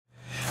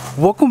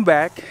Welcome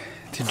back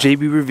to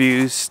JB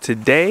Reviews.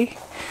 Today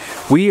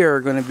we are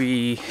going to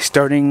be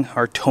starting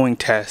our towing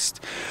test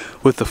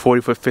with the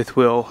 40-foot fifth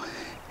wheel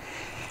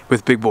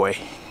with Big Boy.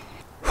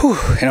 Whew,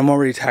 and I'm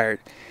already tired.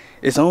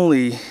 It's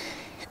only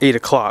 8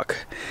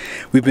 o'clock.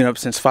 We've been up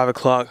since 5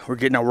 o'clock. We're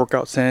getting our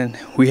workouts in.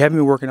 We haven't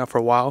been working out for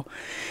a while,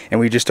 and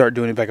we just started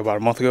doing it back about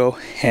a month ago,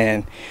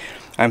 and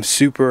I'm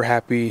super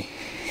happy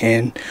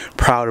and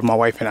proud of my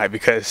wife and I,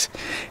 because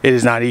it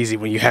is not easy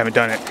when you haven't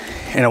done it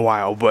in a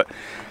while. But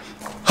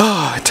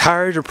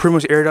tires are pretty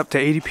much aired up to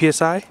 80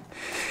 psi,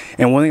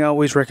 and one thing I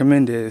always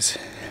recommend is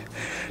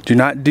do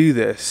not do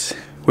this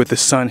with the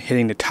sun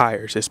hitting the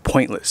tires. It's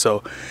pointless.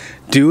 So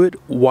do it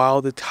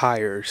while the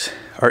tires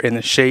are in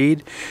the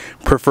shade,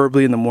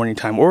 preferably in the morning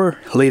time or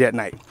late at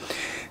night.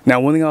 Now,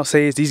 one thing I'll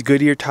say is these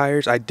Goodyear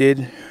tires, I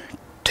did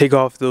take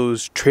off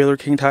those Trailer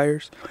King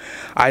tires.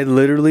 I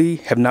literally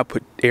have not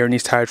put air in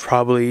these tires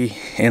probably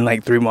in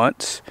like 3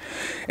 months,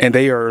 and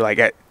they are like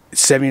at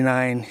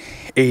 79,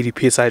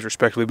 80 psi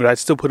respectively, but I'd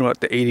still put them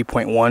up to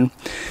 80.1.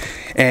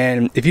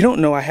 And if you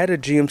don't know, I had a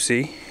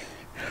GMC,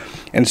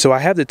 and so I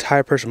have the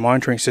tire pressure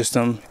monitoring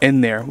system in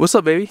there. What's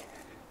up, baby?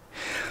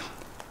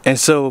 And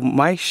so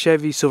my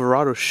Chevy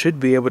Silverado should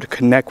be able to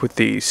connect with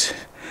these.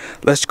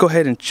 Let's go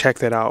ahead and check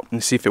that out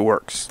and see if it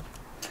works.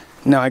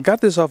 Now, I got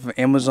this off of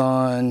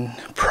Amazon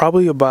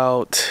probably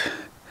about,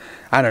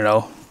 I don't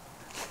know,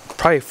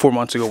 probably 4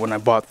 months ago when I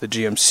bought the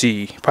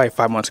GMC, probably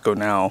 5 months ago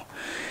now.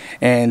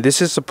 And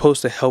this is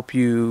supposed to help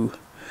you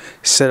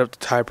set up the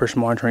tire pressure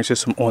monitoring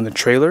system on the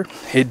trailer.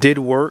 It did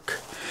work,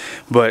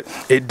 but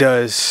it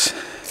does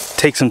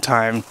take some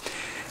time.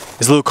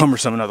 It's a little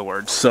cumbersome, in other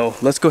words. So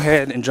let's go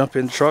ahead and jump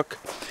in the truck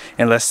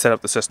and let's set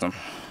up the system.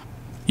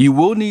 You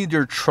will need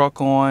your truck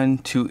on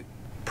to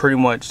pretty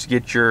much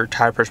get your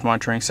tire pressure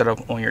monitoring set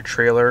up on your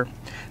trailer.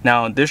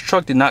 Now, this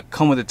truck did not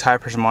come with the tire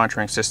pressure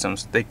monitoring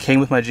systems. They came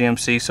with my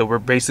GMC, so we're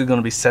basically going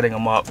to be setting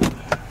them up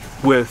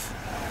with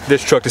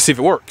this truck to see if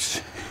it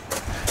works.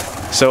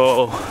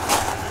 So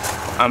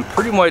I'm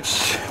pretty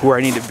much where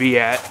I need to be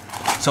at.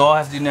 So all I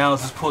have to do now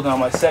is just pull down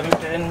my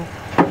 7-pin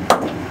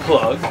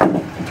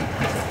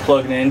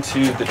plug it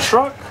into the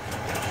truck,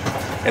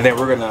 and then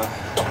we're gonna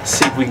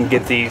see if we can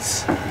get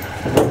these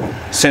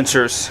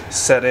sensors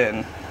set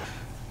in.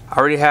 I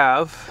already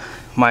have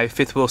my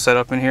fifth wheel set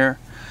up in here.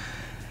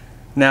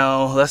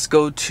 Now let's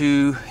go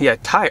to,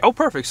 tire. Oh,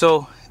 perfect.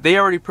 So they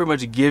already pretty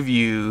much give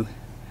you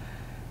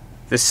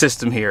the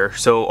system here,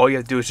 so all you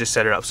have to do is just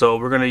set it up. So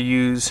we're going to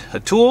use a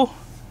tool.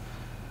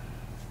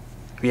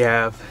 We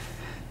have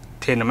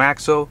tandem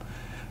axle,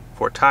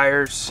 4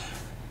 tires.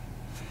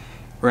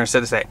 We're going to set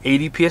this at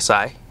 80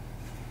 psi.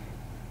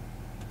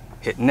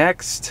 Hit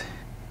next,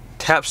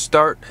 tap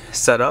start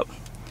setup.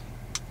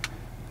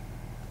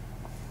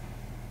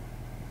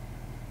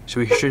 So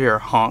we should hear a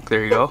honk.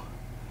 There you go.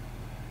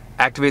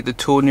 Activate the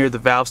tool near the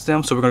valve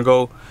stem. So we're going to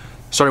go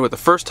starting with the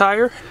first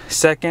tire,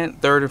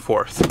 second, third, and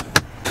fourth.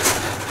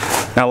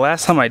 Now,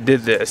 last time I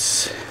did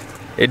this,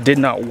 it did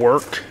not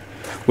work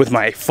with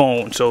my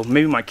phone, so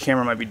maybe my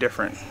camera might be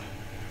different.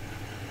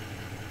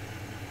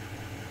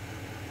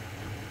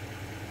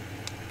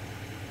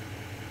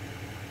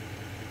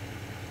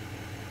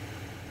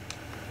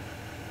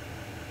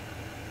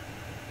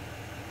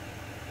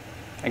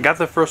 I got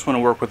the first one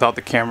to work without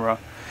the camera.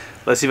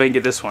 Let's see if I can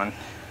get this one.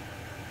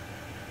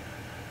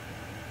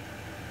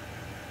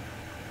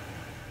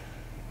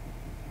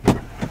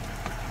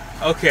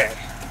 Okay.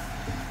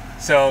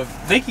 So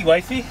thank you,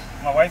 wifey.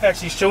 My wife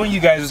actually showing you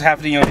guys what's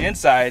happening on the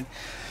inside.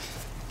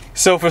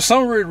 So for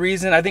some weird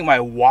reason, I think my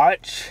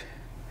watch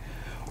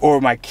or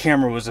my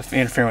camera was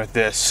interfering with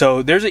this.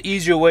 So there's an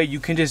easier way.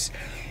 You can just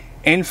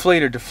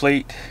inflate or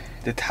deflate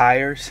the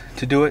tires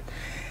to do it.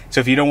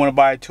 So if you don't want to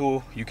buy a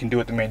tool, you can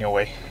do it the manual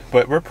way.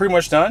 But we're pretty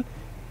much done.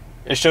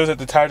 It shows that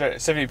the tires are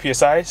at 70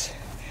 psi.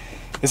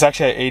 It's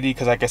actually at 80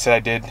 because, like I said, I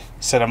did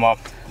set them up.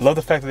 Love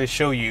the fact that they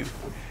show you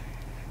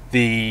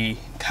the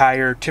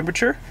tire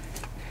temperature.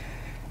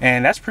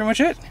 And that's pretty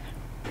much it.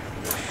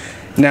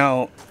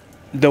 Now,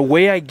 the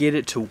way I get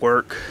it to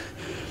work,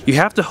 you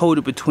have to hold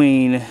it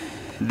between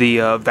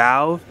the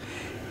valve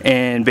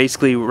and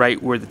basically right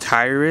where the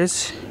tire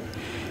is,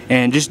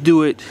 and just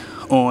do it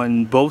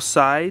on both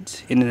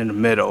sides and in the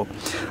middle.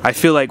 I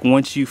feel like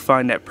once you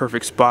find that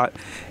perfect spot,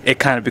 it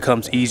kind of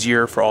becomes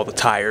easier for all the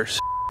tires.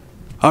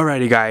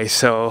 Alrighty guys,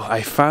 so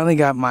I finally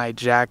got my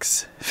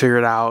jacks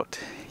figured out.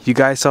 You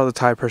guys saw the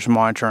tire pressure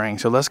monitoring,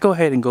 so let's go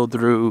ahead and go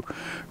through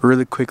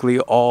really quickly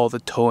all the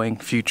towing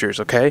features,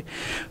 okay?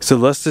 So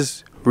let's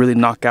just really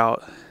knock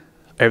out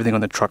everything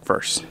on the truck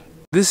first.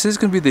 This is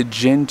going to be the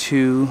Gen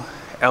 2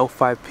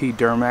 L5P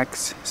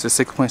Duramax. It's a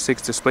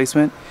 6.6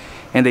 displacement,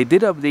 and they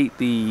did update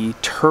the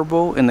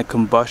turbo and the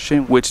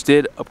combustion, which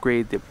did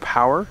upgrade the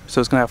power.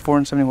 So it's going to have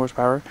 470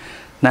 horsepower,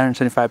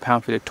 975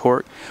 pound-feet of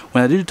torque.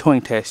 When I do the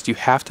towing test, you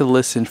have to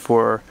listen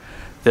for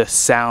the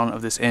sound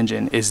of this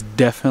engine. Is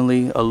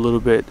definitely a little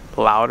bit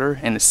louder,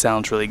 and it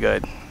sounds really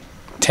good.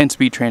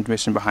 10-speed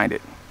transmission behind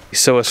it.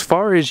 So as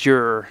far as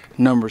your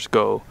numbers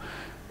go,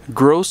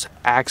 Gross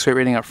axe weight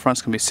rating up front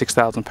is going to be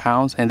 6,000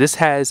 pounds, and this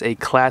has a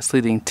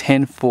class-leading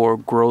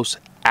 10.4 gross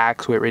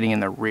axe weight rating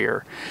in the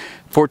rear.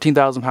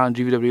 14,000 pound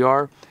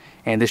GVWR,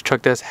 and this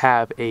truck does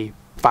have a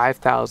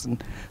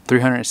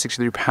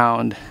 5,363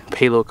 pound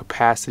payload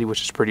capacity,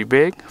 which is pretty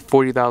big.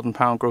 40,000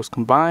 pound gross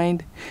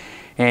combined,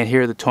 and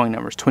here are the towing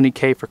numbers: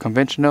 20K for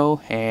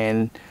conventional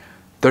and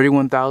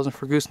 31,000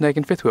 for gooseneck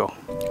and fifth wheel.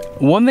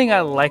 One thing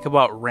I like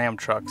about Ram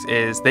trucks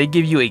is they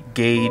give you a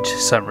gauge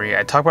summary.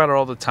 I talk about it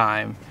all the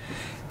time.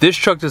 This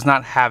truck does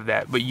not have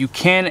that, but you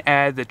can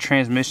add the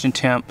transmission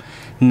temp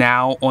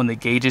now on the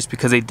gauges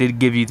because they did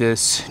give you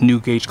this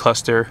new gauge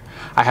cluster.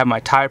 I have my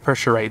tire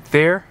pressure right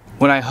there.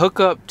 When I hook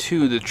up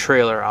to the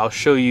trailer, I'll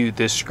show you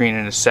this screen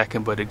in a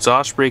second, but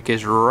exhaust brake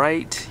is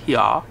right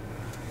here.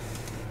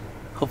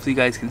 Hopefully you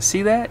guys can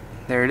see that.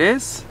 There it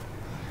is.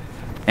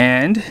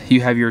 And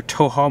you have your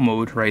tow haul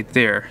mode right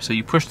there. So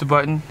you push the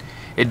button.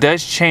 It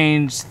does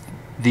change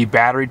the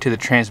battery to the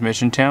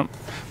transmission temp,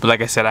 but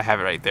like I said, I have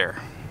it right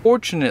there.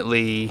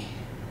 Fortunately,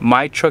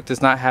 my truck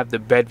does not have the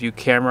bed view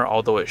camera,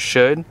 although it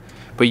should,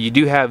 but you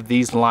do have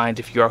these lines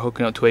if you are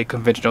hooking up to a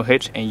conventional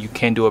hitch, and you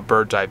can do a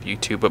bird's eye view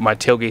too, but my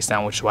tailgate's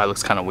down, which is why it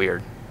looks kind of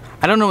weird.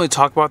 I don't normally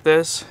talk about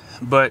this,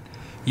 but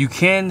you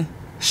can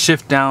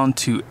shift down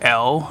to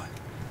L.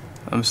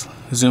 Let me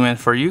zoom in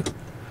for you.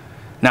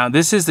 Now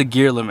this is the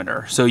gear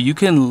limiter, so you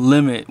can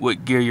limit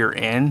what gear you're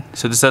in.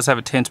 So this does have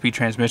a 10-speed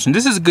transmission.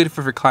 This is good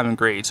for climbing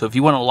grade, so if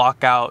you want to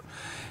lock out,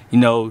 you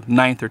know,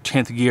 9th or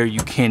 10th gear, you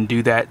can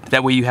do that.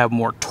 That way you have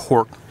more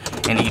torque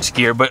in each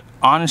gear. But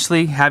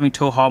honestly, having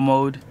tow haul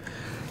mode,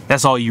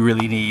 that's all you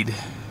really need.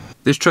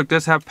 This truck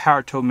does have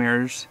power tow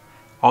mirrors,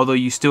 although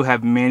you still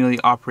have manually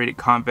operated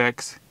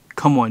convex.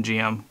 Come on,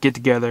 GM, get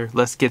together,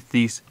 let's get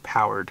these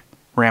powered.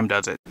 Ram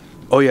does it.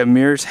 Oh yeah,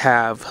 mirrors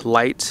have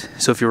lights,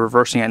 so if you're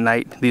reversing at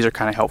night, these are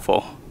kind of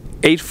helpful.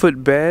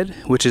 8-foot bed,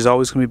 which is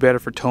always going to be better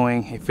for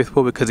towing a fifth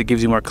wheel because it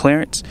gives you more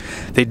clearance.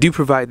 They do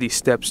provide these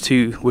steps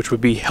too, which would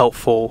be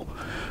helpful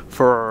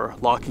for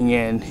locking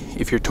in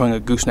if you're towing a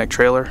gooseneck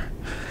trailer.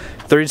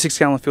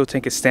 36-gallon fuel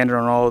tank is standard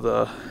on all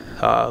the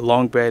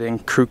long bed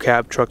and crew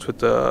cab trucks with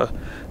the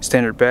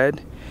standard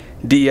bed.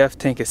 DEF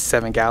tank is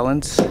 7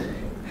 gallons.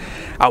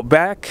 Out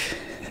back,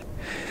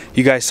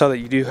 you guys saw that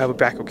you do have a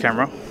backup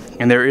camera.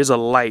 And there is a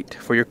light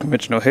for your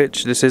conventional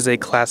hitch. This is a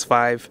class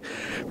 5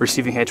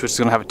 receiving hitch, which is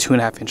going to have a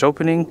 2.5-inch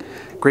opening.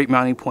 Great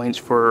mounting points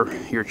for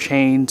your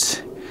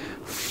chains,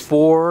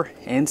 4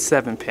 and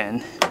 7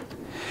 pin.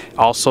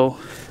 Also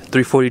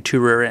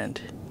 342 rear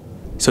end.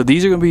 So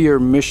these are going to be your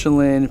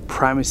Michelin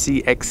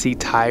Primacy XC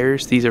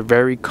tires. These are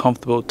very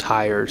comfortable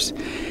tires,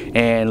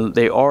 and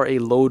they are a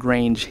load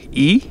range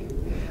E,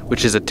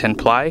 which is a 10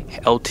 ply,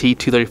 LT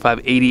 235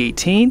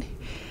 8018.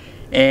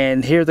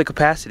 And here are the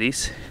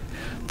capacities.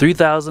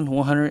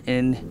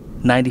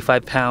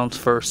 3,195 pounds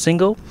for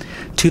single,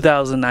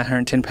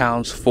 2,910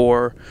 pounds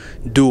for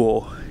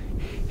dual.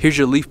 Here's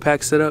your leaf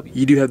pack setup.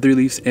 You do have 3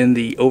 leaves in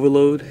the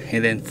overload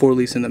and then 4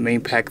 leaves in the main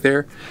pack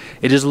there.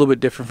 It is a little bit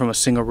different from a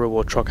single rear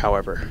wheel truck,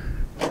 however.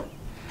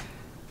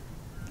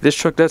 This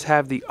truck does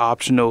have the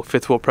optional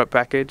fifth wheel prep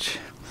package,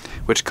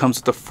 which comes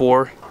with the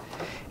 4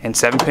 and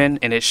 7 pin,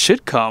 and it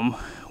should come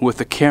with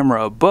the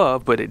camera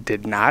above, but it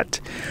did not.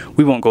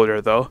 We won't go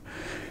there though.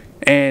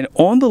 And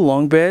on the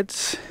long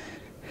beds,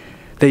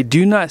 they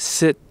do not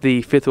sit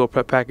the fifth wheel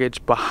prep package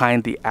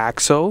behind the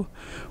axle,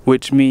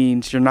 which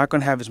means you're not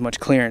going to have as much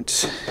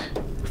clearance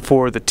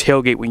for the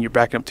tailgate when you're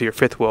backing up to your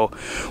fifth wheel,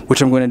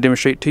 which I'm going to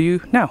demonstrate to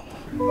you now.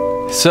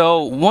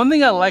 So one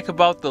thing I like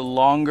about the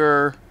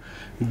longer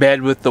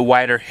bed with the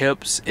wider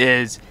hips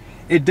is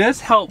it does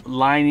help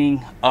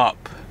lining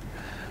up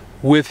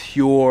with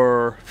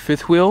your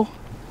fifth wheel.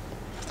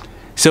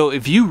 So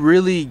if you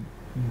really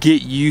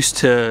get used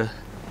to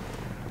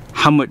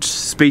how much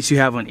space you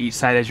have on each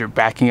side as you're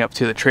backing up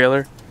to the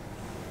trailer,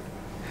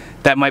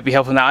 that might be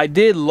helpful. Now I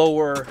did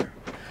lower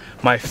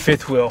my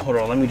fifth wheel. Hold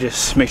on, let me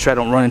just make sure I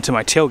don't run into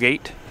my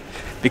tailgate,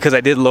 because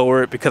I did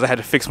lower it because I had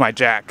to fix my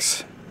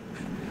jacks.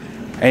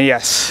 And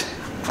yes,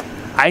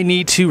 I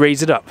need to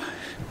raise it up.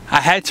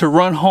 I had to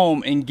run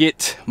home and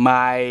get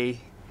my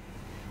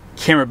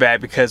camera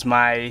bag because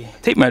my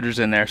tape measures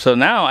in there. So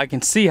now I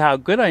can see how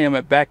good I am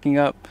at backing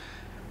up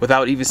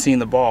without even seeing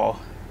the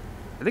ball.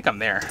 I think I'm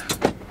there.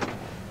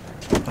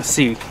 Let's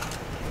see.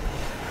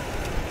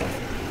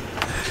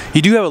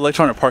 You do have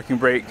electronic parking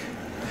brake.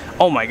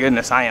 Oh my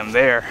goodness, I am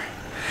there.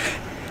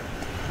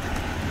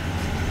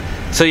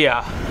 So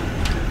yeah,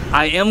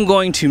 I am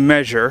going to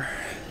measure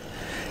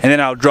and then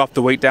I'll drop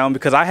the weight down,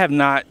 because I have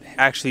not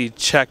actually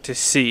checked to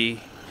see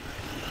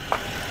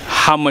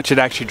how much it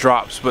actually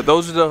drops. But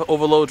those are the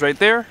overloads right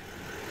there.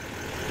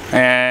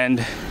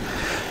 And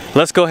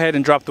let's go ahead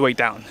and drop the weight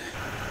down.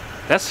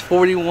 That's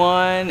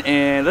 41,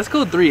 and let's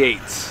go 3/8.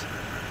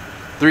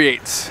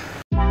 3/8.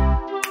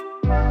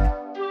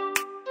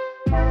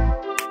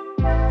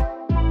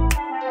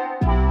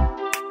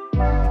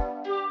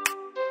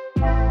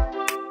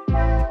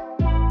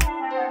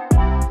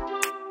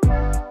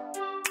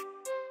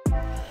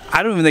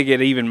 I don't even think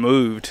it even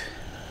moved.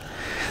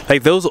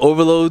 Like those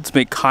overloads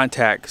make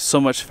contact so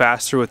much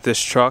faster with this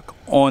truck.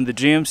 On the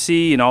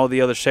GMC and all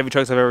the other Chevy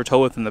trucks I've ever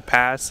towed with in the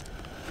past,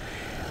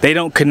 they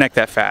don't connect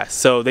that fast.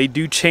 So they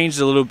do change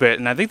it a little bit,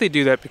 and I think they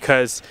do that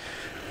because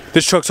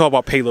this truck's all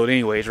about payload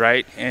anyways,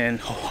 right? And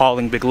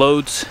hauling big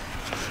loads.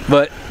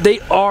 But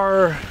they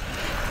are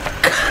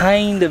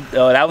kind of,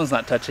 oh, that one's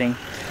not touching,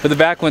 but the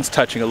back one's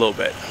touching a little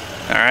bit.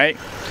 All right,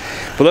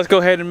 but let's go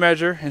ahead and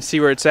measure and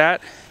see where it's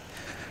at.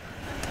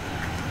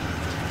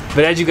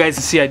 But as you guys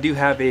can see, I do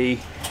have a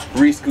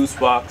Reese Goose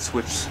box,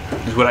 which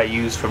is what I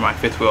use for my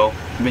fifth wheel.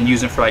 I've been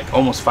using it for like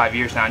almost 5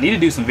 years now. I need to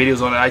do some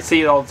videos on it. I say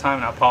it all the time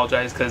and I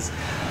apologize because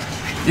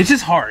it's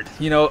just hard.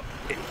 You know,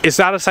 it's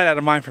out of sight, out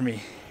of mind for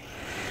me.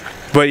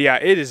 But yeah,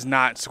 it is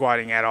not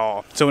squatting at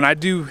all. So when I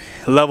do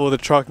level the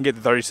truck and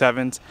get the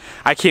 37s,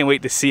 I can't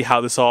wait to see how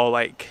this all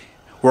like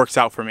works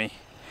out for me.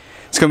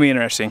 It's gonna be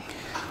interesting.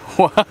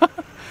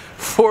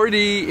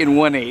 40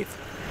 1/8.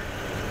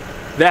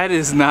 That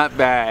is not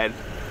bad.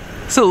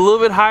 It's a little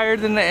bit higher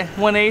than the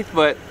 1/8,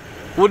 but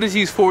we'll just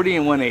use 40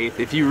 1/8.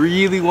 If you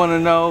really want to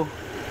know,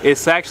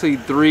 it's actually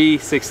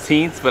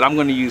 3/16, but I'm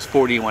going to use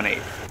 40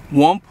 1/8.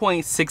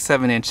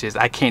 1.67 inches.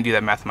 I can't do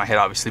that math in my head,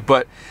 obviously,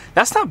 but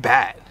that's not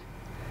bad.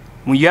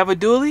 When you have a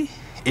dually,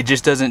 it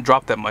just doesn't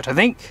drop that much. I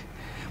think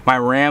my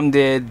Ram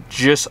did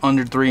just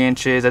under 3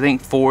 inches. I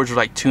think Fords were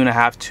like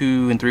 2.5,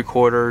 2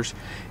 3/4.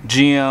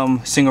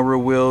 GM single rear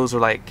wheels are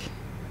like,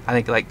 I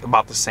think like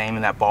about the same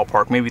in that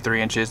ballpark, maybe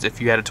 3 inches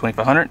if you had a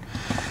 2500.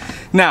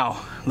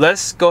 Now,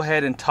 let's go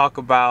ahead and talk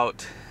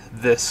about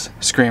this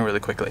screen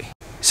really quickly.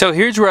 So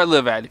here's where I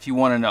live at, if you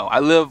want to know. I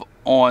live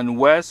on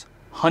West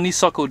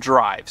Honeysuckle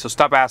Drive, so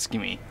stop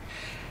asking me.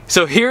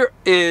 So here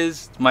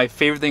is my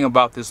favorite thing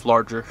about this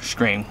larger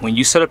screen. When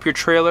you set up your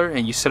trailer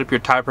and you set up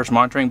your tire pressure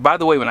monitoring, by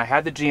the way, when I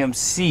had the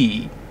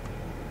GMC,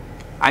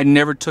 I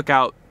never took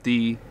out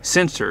the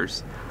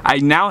sensors. I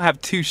now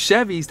have 2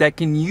 Chevys that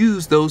can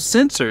use those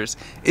sensors.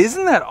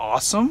 Isn't that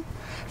awesome?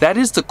 That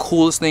is the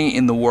coolest thing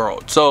in the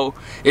world. So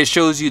it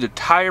shows you the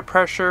tire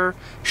pressure,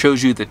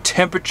 shows you the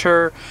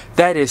temperature.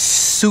 That is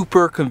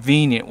super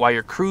convenient. While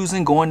you're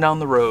cruising, going down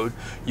the road,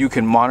 you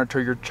can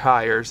monitor your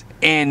tires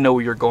and know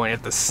where you're going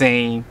at the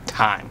same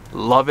time.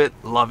 Love it,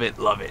 love it,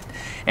 love it.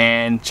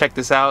 And check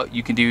this out.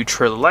 You can do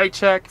trailer light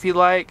check if you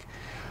like.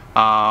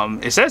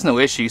 It says no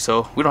issue,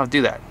 so we don't have to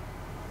do that.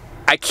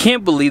 I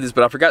can't believe this,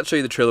 but I forgot to show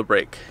you the trailer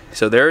brake.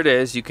 So there it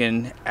is. You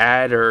can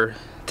add or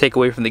take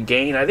away from the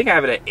gain. I think I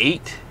have it at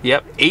 8.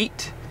 Yep,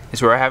 8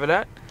 is where I have it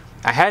at.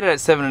 I had it at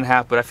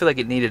 7.5, but I feel like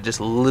it needed just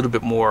a little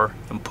bit more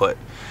input.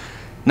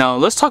 Now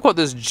let's talk about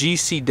this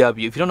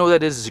GCW. If you don't know what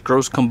that is, it's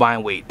gross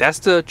combined weight. That's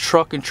the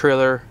truck and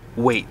trailer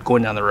weight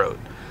going down the road.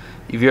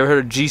 If you ever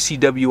heard of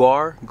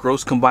GCWR,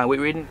 gross combined weight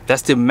rating,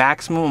 that's the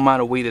maximum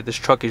amount of weight that this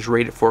truck is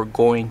rated for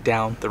going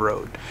down the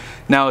road.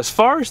 Now as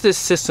far as this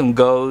system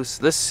goes,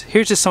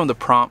 here's just some of the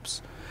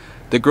prompts.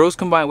 The gross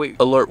combined weight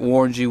alert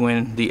warns you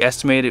when the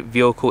estimated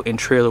vehicle and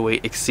trailer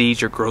weight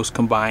exceeds your gross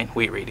combined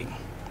weight rating.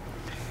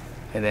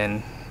 And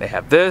then they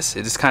have this.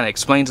 It just kind of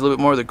explains a little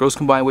bit more. The gross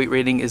combined weight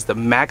rating is the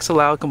max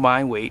allowed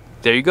combined weight.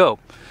 There you go.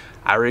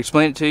 I already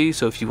explained it to you,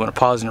 so if you want to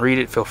pause and read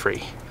it, feel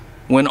free.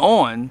 When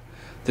on,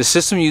 the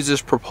system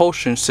uses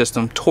propulsion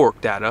system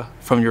torque data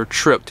from your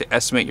trip to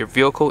estimate your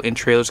vehicle and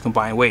trailer's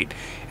combined weight.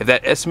 If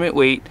that estimate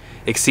weight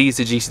exceeds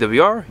the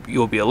GCWR, you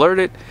will be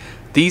alerted.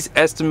 These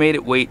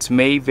estimated weights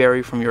may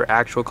vary from your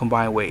actual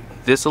combined weight.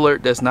 This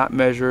alert does not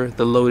measure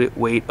the loaded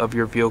weight of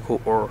your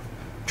vehicle or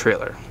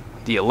trailer.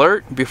 The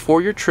alert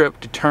before your trip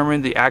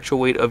determine the actual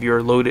weight of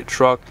your loaded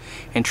truck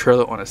and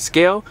trailer on a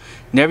scale.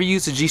 Never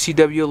use the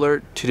GCW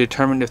alert to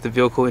determine if the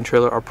vehicle and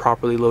trailer are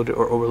properly loaded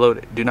or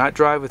overloaded. Do not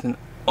drive with an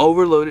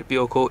overloaded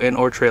vehicle and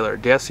or trailer.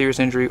 Death, serious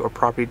injury, or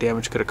property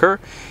damage could occur.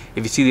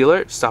 If you see the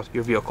alert, stop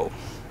your vehicle.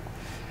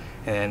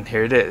 And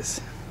here it is.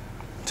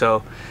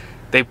 So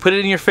they put it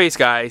in your face,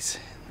 guys.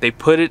 They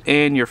put it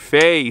in your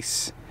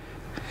face.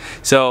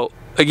 So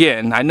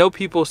again, I know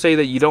people say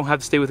that you don't have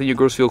to stay within your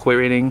gross vehicle weight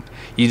rating.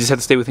 You just have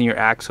to stay within your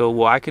axle.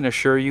 Well, I can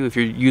assure you, if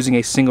you're using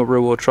a single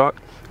rear wheel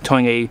truck,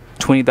 towing a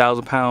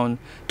 20,000 pound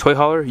toy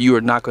hauler, you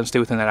are not going to stay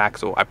within that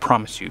axle. I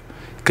promise you.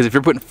 Because if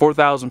you're putting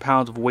 4,000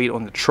 pounds of weight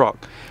on the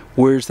truck,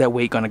 where's that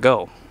weight going to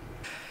go?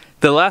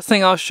 The last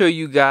thing I'll show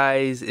you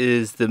guys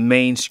is the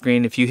main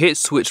screen. If you hit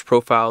switch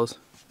profiles,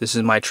 this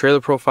is my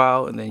trailer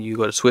profile, and then you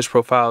go to switch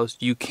profiles.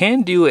 You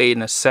can do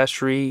an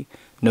accessory,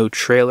 no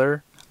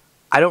trailer.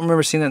 I don't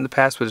remember seeing that in the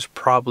past, but it's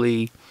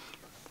probably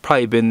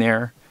been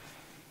there.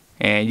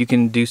 And you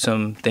can do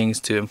some things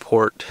to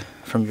import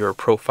from your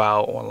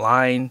profile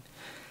online.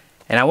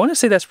 And I want to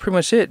say that's pretty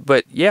much it.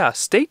 But yeah,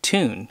 stay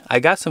tuned.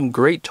 I got some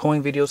great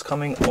towing videos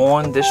coming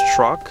on this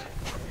truck.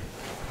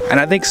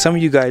 And I think some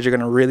of you guys are going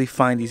to really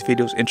find these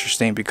videos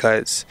interesting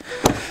because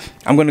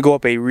I'm going to go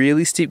up a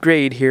really steep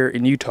grade here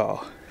in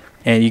Utah.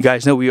 And you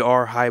guys know we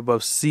are high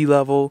above sea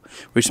level,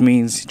 which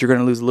means you're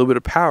going to lose a little bit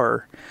of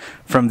power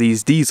from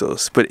these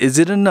diesels. But is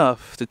it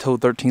enough to tow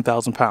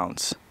 13,000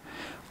 pounds?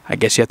 I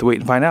guess you have to wait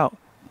and find out.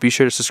 Be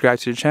sure to subscribe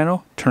to the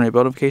channel, turn on your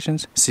bell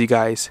notifications. See you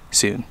guys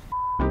soon.